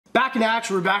Back in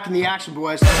action, we're back in the action,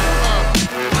 boys.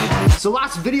 So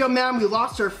last video, man, we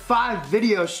lost our 5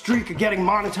 video streak of getting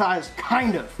monetized,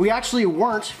 kind of. We actually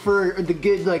weren't for the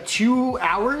good like 2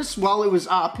 hours while it was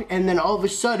up, and then all of a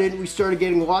sudden we started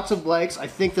getting lots of likes. I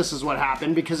think this is what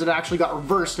happened because it actually got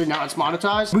reversed and now it's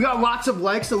monetized. We got lots of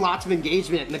likes and lots of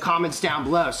engagement in the comments down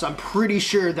below, so I'm pretty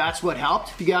sure that's what helped.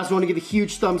 If you guys want to give a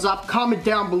huge thumbs up, comment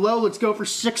down below. Let's go for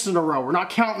 6 in a row. We're not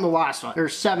counting the last one.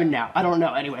 There's 7 now. I don't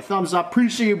know. Anyway, thumbs up.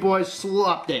 Appreciate you, boys. Just a little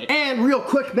update. And real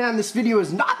quick, man, this video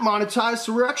is not monetized,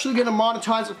 so we're actually gonna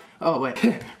monetize it. Oh wait,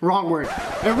 wrong word.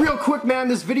 And real quick, man,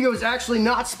 this video is actually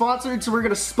not sponsored, so we're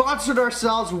gonna sponsor it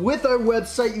ourselves with our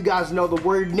website. You guys know the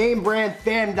word,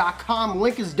 NameBranFam.com.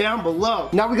 Link is down below.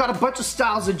 Now we got a bunch of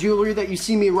styles of jewelry that you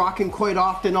see me rocking quite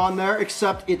often on there,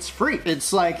 except it's free.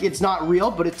 It's like, it's not real,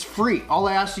 but it's free. All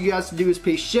I ask you guys to do is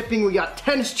pay shipping. We got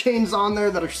tennis chains on there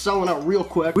that are selling out real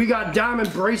quick. We got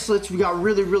diamond bracelets. We got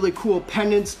really, really cool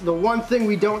pendants. The one thing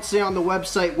we don't say on the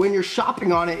website when you're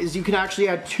shopping on it is you can actually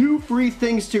add 2 free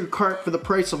things to your cart for the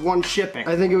price of 1 shipping.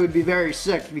 I think it would be very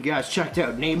sick if you guys checked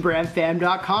out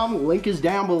NameBranFam.com. Link is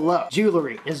down below.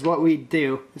 Jewelry is what we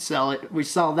do. Sell it. We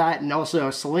sell that and also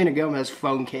a Selena Gomez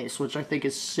phone case, which I think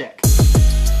is sick.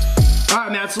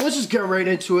 Alright, man, so let's just get right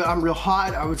into it. I'm real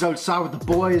hot. I was outside with the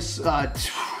boys.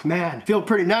 Man, feel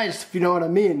pretty nice, if you know what I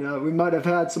mean. We might have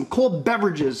had some cold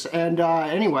beverages. And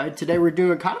anyway, today we're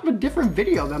doing kind of a different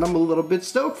video that I'm a little bit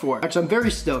stoked for. Actually, I'm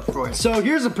very stoked for it. So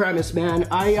here's the premise, man.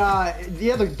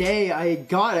 The other day, I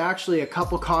got actually a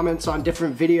couple comments on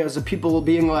different videos of people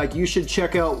being like, you should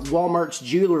check out Walmart's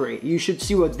jewelry. You should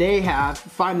see what they have,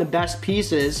 find the best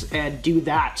pieces, and do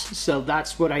that. So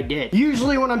that's what I did.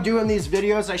 Usually when I'm doing these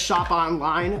videos, I shop online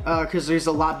because there's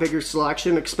a lot bigger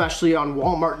selection, especially on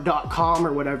Walmart.com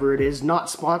or whatever it is. Not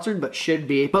sponsored, but should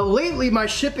be. But lately, my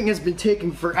shipping has been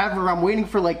taking forever. I'm waiting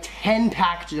for like 10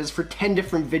 packages for 10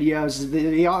 different videos.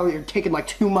 They all are taking like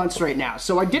 2 months right now.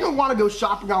 So I didn't want to go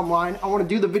shopping online. I want to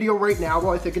do the video right now.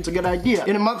 Well, I think it's a good idea.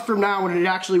 In a month from now, when it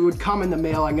actually would come in the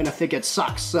mail, I'm gonna think it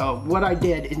sucks. So what I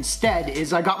did instead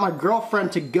is I got my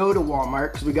girlfriend to go to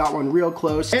Walmart, because we got one real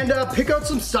close, and pick out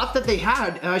some stuff that they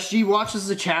had. She watches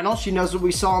the channel. She knows what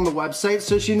we saw on the website,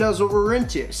 so she knows what we're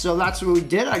into. So that's what we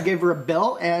did. I gave her a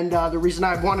bill, and the reason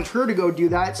I wanted her to go do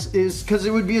that is because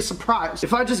it would be a surprise.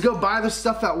 If I just go buy the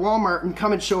stuff at Walmart and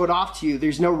come and show it off to you,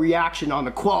 there's no reaction on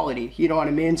the quality, you know what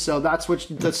I mean? So that's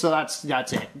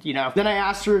it, you know? Then I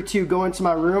asked her to go into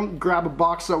my room, grab a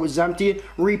box that was empty,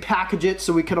 repackage it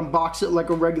so we could unbox it like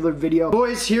a regular video.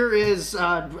 Boys, here is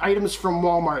items from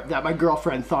Walmart that my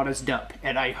girlfriend thought is dope,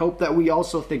 and I hope that we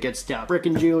also think it's dope.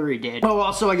 Frickin' jewelry did. Oh,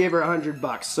 also I gave her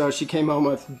 $100, so she came home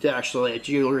with actually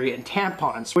jewelry and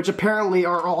tampons, which apparently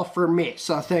are all for me.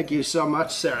 So thank you so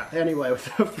much, Sarah. Anyway,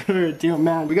 without further ado,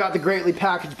 man, we got the greatly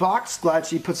packaged box. Glad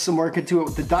she put some work into it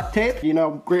with the duct tape. You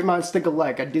know, great minds think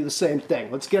alike. I'd do the same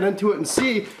thing. Let's get into it and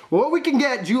see what we can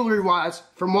get jewelry-wise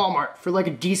from Walmart for like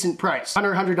a decent price.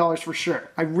 Under $100 for sure.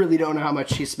 I really don't know how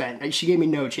much she spent. She gave me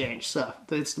no change, so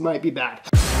this might be bad.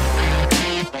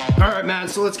 Alright, man,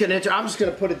 so let's get into it. I'm just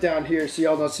gonna put it down here so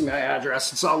y'all don't see my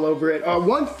address. It's all over it.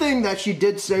 One thing that she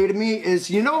did say to me is,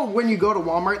 you know, when you go to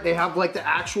Walmart, they have like the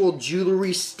actual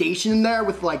jewelry station there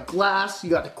with like glass.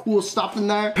 You got the cool stuff in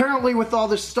there. Apparently with all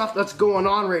this stuff that's going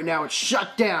on right now, it's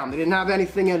shut down. They didn't have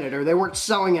anything in it, or they weren't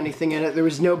selling anything in it. There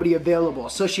was nobody available.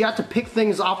 So she had to pick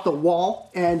things off the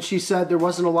wall, and she said there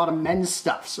wasn't a lot of men's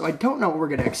stuff. So I don't know what we're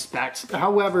gonna expect.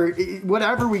 However,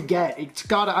 whatever we get, it's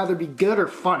gotta either be good or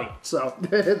funny. So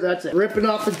that's it. Ripping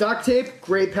off the duct tape.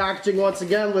 Great packaging once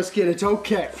again. Let's get it.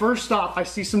 Okay, first off, I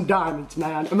see some diamonds,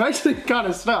 man. I'm actually kind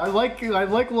of stuck. I like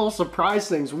little surprise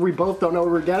things where we both don't know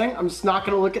what we're getting. I'm just not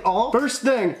gonna look at all. First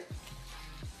thing.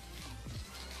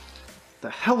 The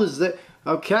hell is that?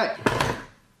 Okay.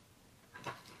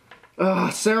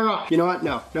 Sarah. You know what?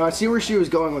 No, I see where she was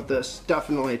going with this.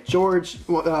 Definitely. George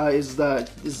is the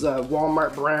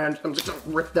Walmart brand. I'm just gonna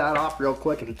rip that off real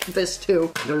quick, and this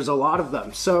too. There's a lot of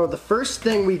them. So the first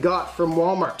thing we got from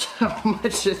Walmart. How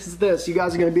much is this? You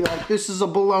guys are gonna be like, this is a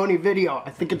baloney video.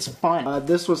 I think it's fun.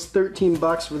 This was 13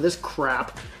 bucks for this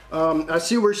crap. I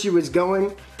see where she was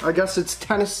going. I guess it's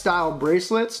tennis style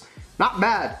bracelets. Not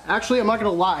bad. Actually, I'm not gonna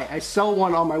lie. I sell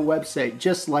one on my website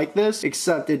just like this,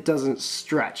 except it doesn't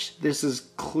stretch. This is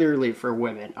clearly for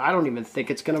women. I don't even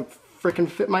think it's gonna freaking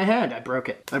fit my hand. I broke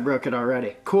it. I broke it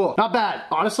already. Cool. Not bad.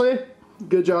 Honestly,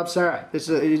 Good job, Sarah. This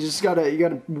is, you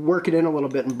gotta work it in a little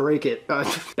bit and break it.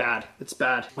 Bad. It's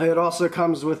bad. It also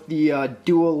comes with the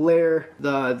dual layer,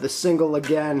 the single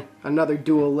again, another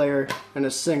dual layer, and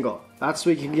a single. That's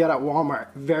what you can get at Walmart.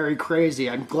 Very crazy.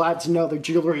 I'm glad to know their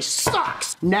jewelry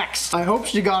sucks. Next, I hope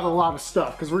she got a lot of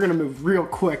stuff because we're gonna move real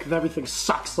quick if everything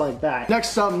sucks like that.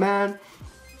 Next up, man.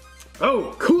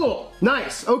 Oh, cool,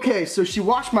 nice. Okay, so she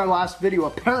watched my last video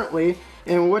apparently,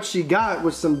 and what she got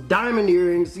was some diamond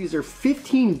earrings. These are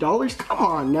 $15, come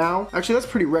on now. Actually, that's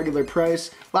pretty regular price.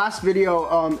 Last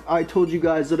video, I told you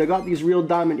guys that I got these real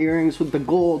diamond earrings with the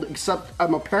gold, except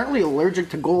I'm apparently allergic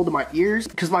to gold in my ears,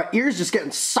 because my ear's just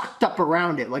getting sucked up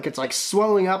around it. Like, it's like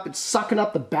swelling up, it's sucking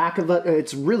up the back of it.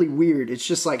 It's really weird. It's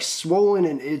just like swollen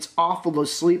and it's awful to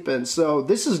sleep in. So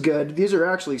this is good. These are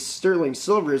actually sterling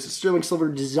silvers, sterling silver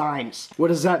designs. What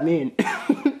does that mean?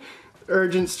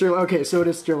 Urgent sterling, okay, so it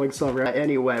is sterling silver.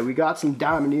 Anyway, we got some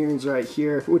diamond earrings right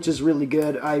here, which is really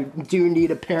good. I do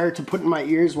need a pair to put in my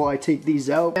ears while I take these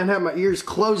out and have my ears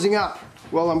closing up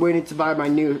while I'm waiting to buy my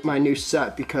new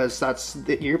set, because that's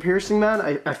the ear piercing,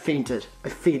 man. I fainted. I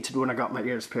fainted when I got my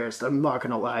ears pierced. I'm not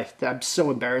gonna lie. I'm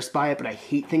so embarrassed by it, but I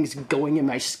hate things going in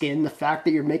my skin. The fact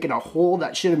that you're making a hole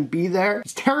that shouldn't be there,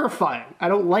 it's terrifying. I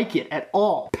don't like it at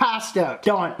all. Passed out.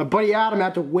 Done. My buddy Adam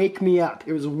had to wake me up.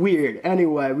 It was weird.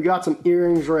 Anyway, we got some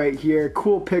earrings right here.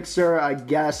 Cool picture, I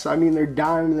guess. I mean, they're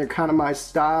diamond, they're kind of my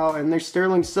style, and they're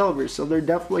sterling silver, so they're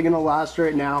definitely gonna last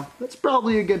right now. That's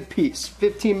probably a good piece.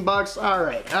 15 bucks, all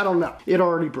right, I don't know. It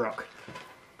already broke.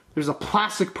 There's a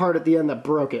plastic part at the end that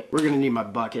broke it. We're gonna need my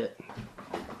bucket.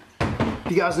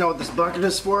 If you guys know what this bucket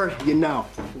is for, you know.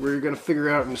 We're gonna figure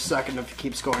it out in a second if it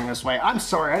keeps going this way. I'm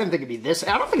sorry, I didn't think it'd be this.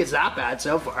 I don't think it's that bad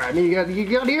so far. I mean, you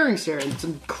got earrings here and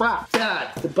some crap.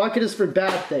 Bad. The bucket is for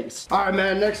bad things. All right,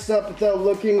 man, next up, without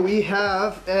looking, we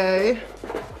have there's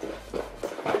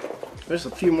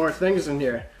a few more things in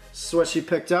here. This is what she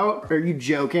picked out. Are you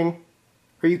joking?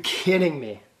 Are you kidding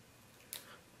me?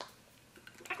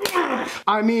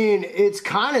 I mean, it's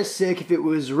kind of sick if it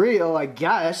was real, I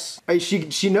guess.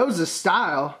 She knows the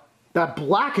style. That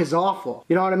black is awful.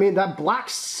 You know what I mean? That black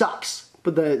sucks.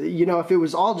 But you know, if it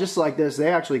was all just like this,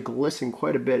 they actually glisten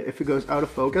quite a bit. If it goes out of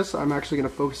focus, I'm actually gonna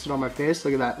focus it on my face.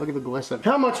 Look at that, look at the glisten.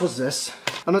 How much was this?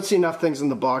 I don't see enough things in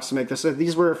the box to make this.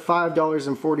 These were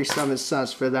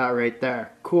 $5.47 for that right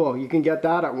there. Cool, you can get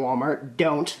that at Walmart.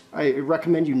 Don't, I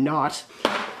recommend you not.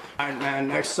 Alright, man,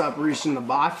 next up, reaching the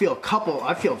bottom.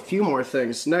 I feel a few more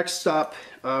things. Next up,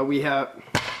 we have,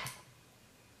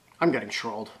 I'm getting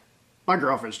trolled. My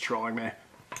girlfriend's trolling me.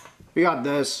 We got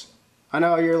this. I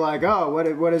know you're like, oh,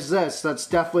 what is this? That's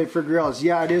definitely for girls.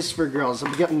 Yeah, it is for girls.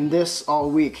 I'm getting this all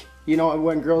week. You know,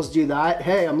 when girls do that,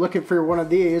 hey, I'm looking for one of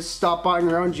these. Stop buying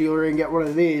your own jewelry and get one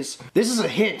of these. This is a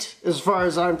hint, as far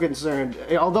as I'm concerned.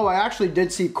 Although I actually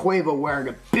did see Quavo wearing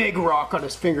a big rock on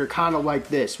his finger, kind of like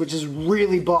this, which is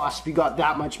really boss if you got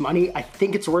that much money. I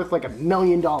think it's worth like $1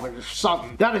 million or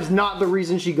something. That is not the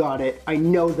reason she got it. I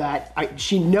know that.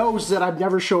 She knows that I've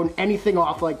never shown anything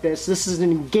off like this. This is an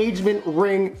engagement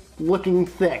ring looking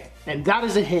thing. And that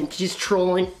is a hint. She's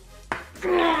trolling.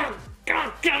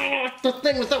 The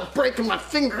thing without breaking my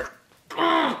finger.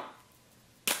 That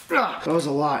was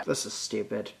a lot. This is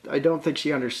stupid. I don't think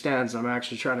she understands I'm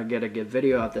actually trying to get a good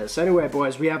video of this. Anyway,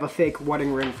 boys, we have a fake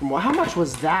wedding ring from, how much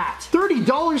was that?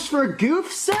 $30 for a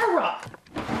goof? Sarah!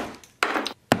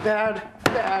 Bad,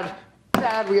 bad,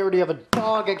 bad. We already have a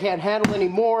dog I can't handle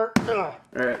anymore.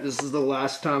 Alright, this is the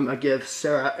last time I give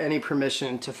Sarah any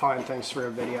permission to find things for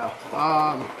a video.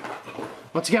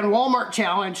 Once again, Walmart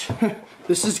challenge.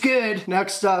 This is good.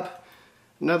 Next up,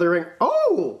 another ring.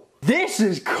 Oh, this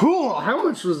is cool. How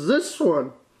much was this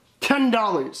one? $10.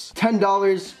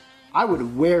 $10. I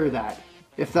would wear that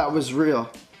if that was real.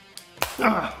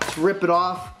 Let's rip it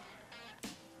off.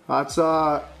 That's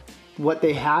what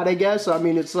they had, I guess. I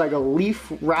mean, it's like a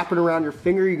leaf wrapping around your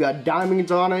finger. You got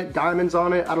diamonds on it.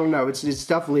 I don't know. It's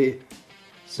definitely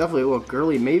a little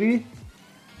girly, maybe.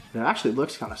 It actually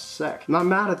looks kind of sick. I'm not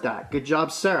mad at that. Good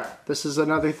job, Sarah. This is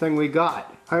another thing we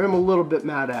got. I am a little bit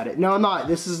mad at it. No, I'm not.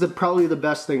 This is probably the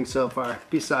best thing so far,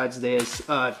 besides this.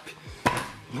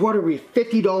 What are we,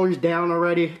 $50 down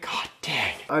already? God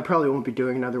dang. I probably won't be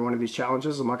doing another one of these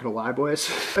challenges. I'm not gonna lie, boys.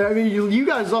 I mean, you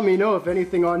guys let me know if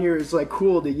anything on here is like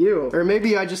cool to you. Or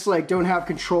maybe I just like don't have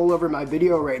control over my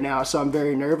video right now, so I'm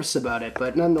very nervous about it.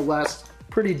 But nonetheless,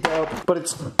 pretty dope. But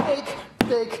it's fake,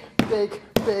 fake, fake,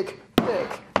 fake,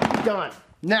 fake. Done.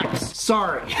 Next.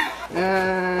 Sorry.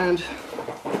 And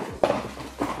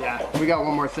yeah, we got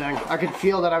one more thing. I could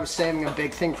feel that I was saving a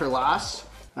big thing for last.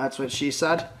 That's what she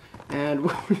said. And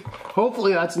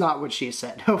hopefully that's not what she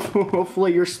said.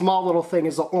 Hopefully your small little thing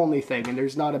is the only thing and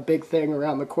there's not a big thing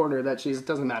around the corner that she's,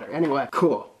 doesn't matter. Anyway,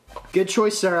 cool. Good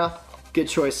choice, Sarah. Good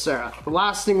choice, Sarah. The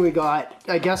last thing we got,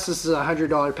 I guess this is a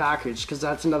 $100 package because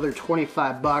that's another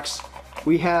 25 bucks.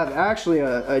 We have actually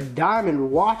a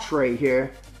diamond watch right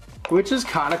here, which is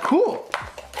kind of cool.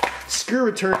 Screw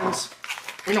returns.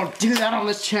 We don't do that on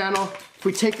this channel. If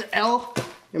we take the L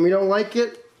and we don't like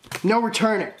it, no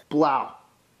returning. Blow.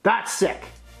 That's sick.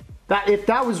 If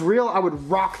that was real, I would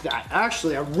rock that.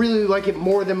 Actually, I really like it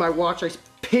more than my watch I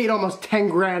paid almost 10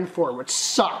 grand for, which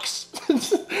sucks.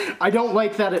 I don't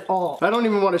like that at all. I don't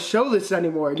even want to show this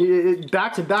anymore.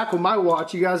 Back to back with my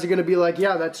watch, you guys are gonna be like,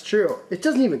 yeah, that's true. It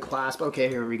doesn't even clasp. Okay,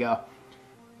 here we go.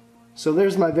 So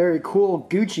there's my very cool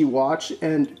Gucci watch,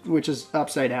 and which is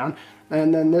upside down.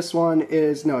 And then this one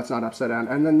is, no, it's not upside down.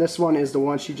 And then this one is the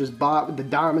one she just bought with the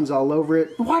diamonds all over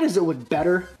it. Why does it look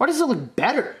better? Why does it look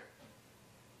better?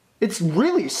 It's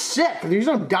really sick. There's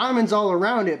no diamonds all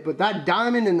around it, but that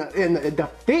diamond in the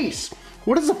face.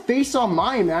 What is the face on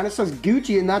mine, man? It says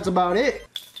Gucci and that's about it.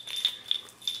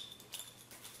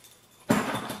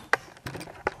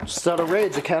 Just out of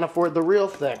rage, I can't afford the real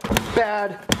thing.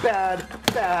 Bad, bad,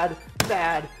 bad,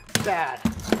 bad, bad.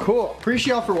 Cool.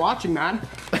 Appreciate y'all for watching, man.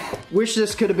 Wish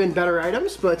this could have been better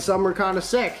items, but some were kind of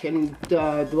sick. And,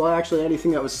 well, actually,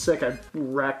 anything that was sick, I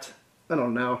wrecked. I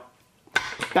don't know.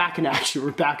 Back in action.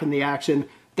 We're back in the action.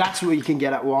 That's what you can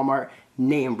get at Walmart.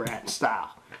 Name brand style.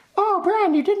 Oh,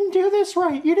 Brand, you didn't do this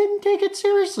right. You didn't take it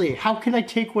seriously. How can I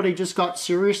take what I just got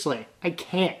seriously? I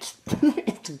can't.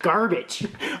 It's garbage.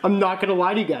 I'm not gonna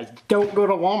lie to you guys. Don't go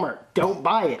to Walmart. Don't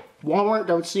buy it. Walmart,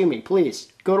 don't sue me,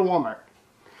 please. Go to Walmart.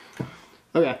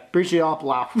 Okay, appreciate y'all.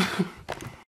 Wow.